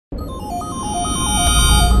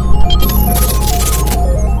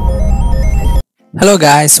Hello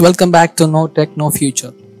guys, welcome back to No Tech No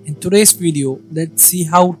Future. In today's video, let's see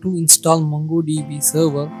how to install MongoDB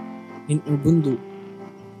server in Ubuntu.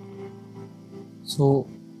 So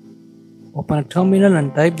open a terminal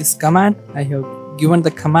and type this command. I have given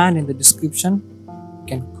the command in the description. You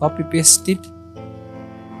can copy paste it.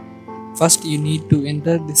 First you need to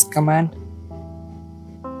enter this command.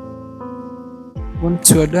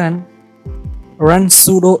 Once you are done, run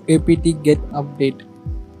sudo apt-get update.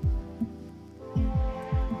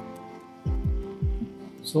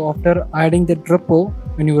 So after adding that repo,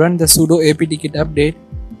 when you run the sudo apt-get update,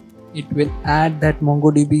 it will add that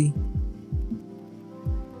MongoDB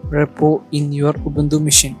repo in your Ubuntu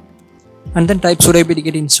machine. And then type sudo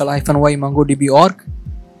apt-get install -y mongodb-org.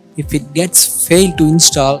 If it gets failed to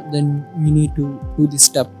install, then you need to do this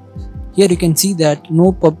step. Here you can see that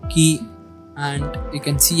no pub key, and you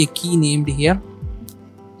can see a key named here.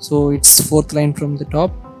 So it's fourth line from the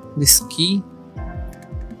top, this key.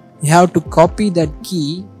 You have to copy that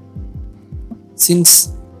key.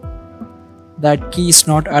 Since that key is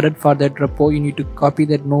not added for that repo, you need to copy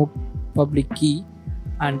that no public key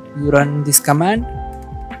and you run this command.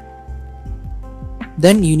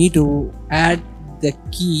 Then you need to add the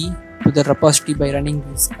key to the repository by running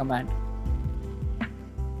this command.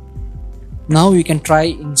 Now we can try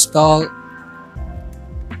install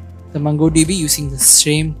the MongoDB using the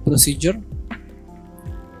same procedure.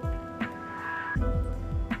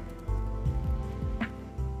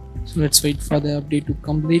 So let's wait for the update to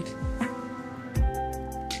complete.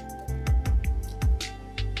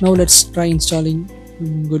 Now let's try installing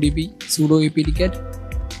MongoDB. Sudo apt-get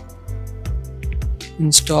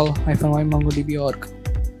install -y mongodb-org.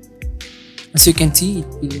 As you can see, it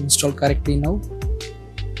will install correctly now.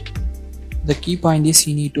 The key point is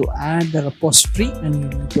you need to add the repository and you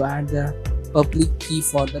need to add the public key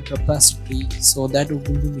for that repository, so that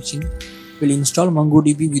Ubuntu machine will install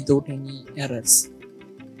MongoDB without any errors.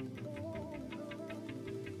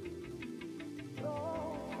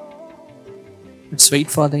 Let's wait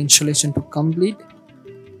for the installation to complete.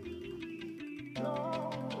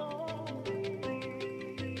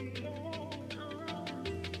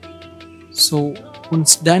 So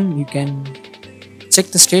once done, you can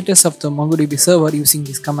check the status of the MongoDB server using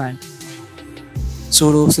this command.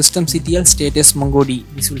 Sudo systemctl status mongod.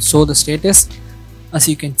 This will show the status.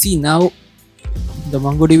 As you can see now, the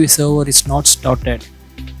MongoDB server is not started.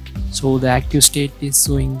 So the active state is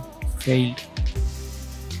showing failed.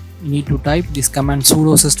 You need to type this command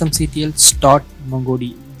sudo systemctl start mongodb.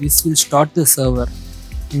 This will start the server,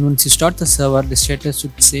 and once you start the server, the status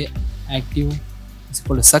should say active is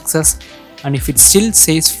equal to success, and if it still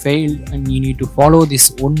says failed, and you need to follow this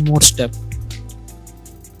one more step.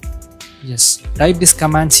 Just type this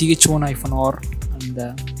command ch1-r and the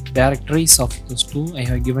directories of those two. I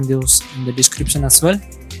have given those in the description as well.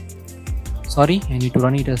 Sorry, I need to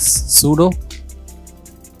run it as sudo.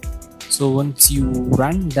 So once you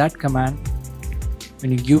run that command,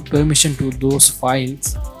 when you give permission to those files,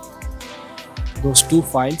 those two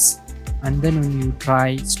files, and then when you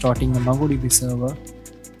try starting the MongoDB server,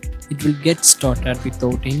 it will get started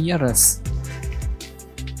without any errors.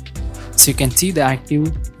 So you can see the active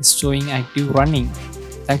is showing active running.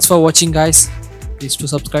 Thanks for watching guys. Please do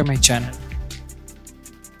subscribe my channel.